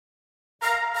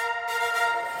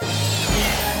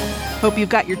Hope you've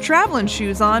got your traveling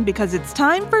shoes on because it's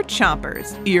time for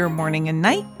Chompers, your morning and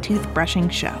night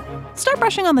toothbrushing show. Start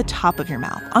brushing on the top of your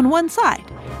mouth on one side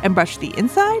and brush the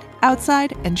inside,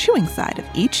 outside, and chewing side of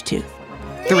each tooth.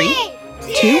 3,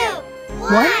 2,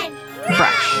 1,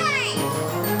 brush.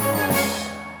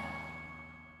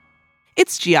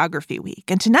 It's Geography Week,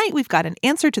 and tonight we've got an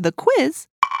answer to the quiz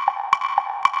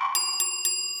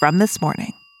from this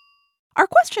morning. Our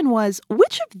question was,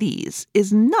 which of these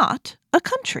is not a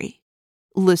country?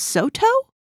 Lesotho,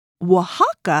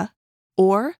 Oaxaca,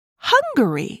 or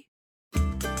Hungary?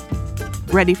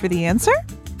 Ready for the answer?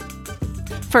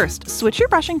 First, switch your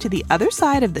brushing to the other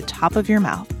side of the top of your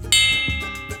mouth.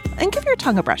 And give your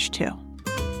tongue a brush too.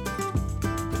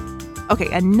 Okay,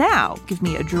 and now give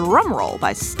me a drum roll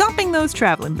by stomping those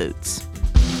traveling boots.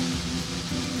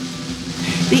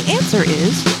 The answer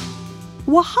is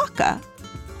Oaxaca.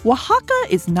 Oaxaca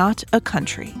is not a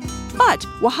country, but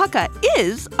Oaxaca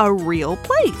is a real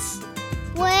place.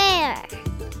 Where?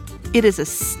 It is a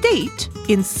state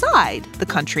inside the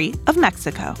country of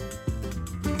Mexico.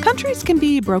 Countries can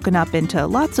be broken up into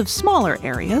lots of smaller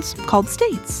areas called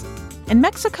states. In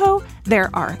Mexico, there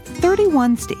are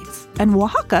 31 states, and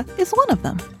Oaxaca is one of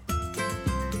them.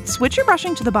 Switch your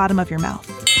brushing to the bottom of your mouth,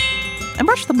 and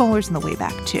brush the molars on the way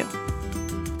back too.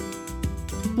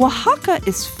 Oaxaca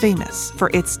is famous for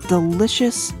its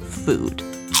delicious food.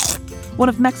 One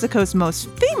of Mexico's most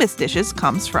famous dishes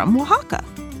comes from Oaxaca.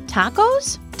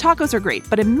 Tacos? Tacos are great,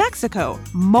 but in Mexico,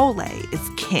 mole is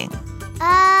king.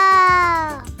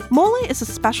 Ah! Mole is a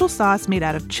special sauce made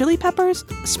out of chili peppers,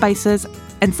 spices,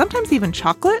 and sometimes even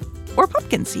chocolate or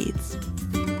pumpkin seeds.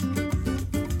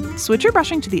 Switch your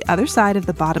brushing to the other side of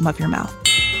the bottom of your mouth,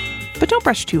 but don't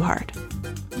brush too hard.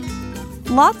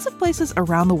 Lots of places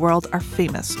around the world are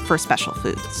famous for special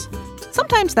foods.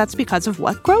 Sometimes that's because of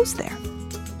what grows there.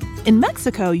 In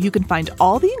Mexico, you can find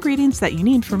all the ingredients that you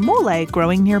need for mole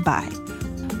growing nearby,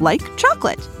 like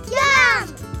chocolate.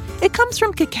 Yum! It comes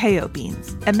from cacao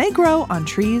beans, and they grow on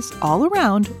trees all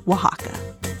around Oaxaca.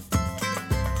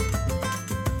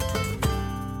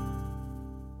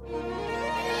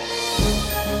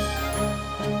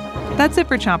 That's it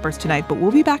for Chompers tonight, but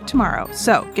we'll be back tomorrow,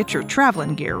 so get your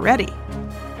traveling gear ready.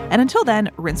 And until then,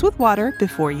 rinse with water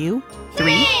before you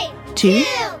 3, 2,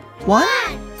 1,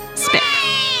 spit.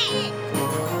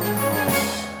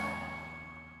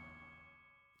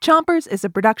 Chompers is a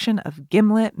production of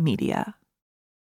Gimlet Media.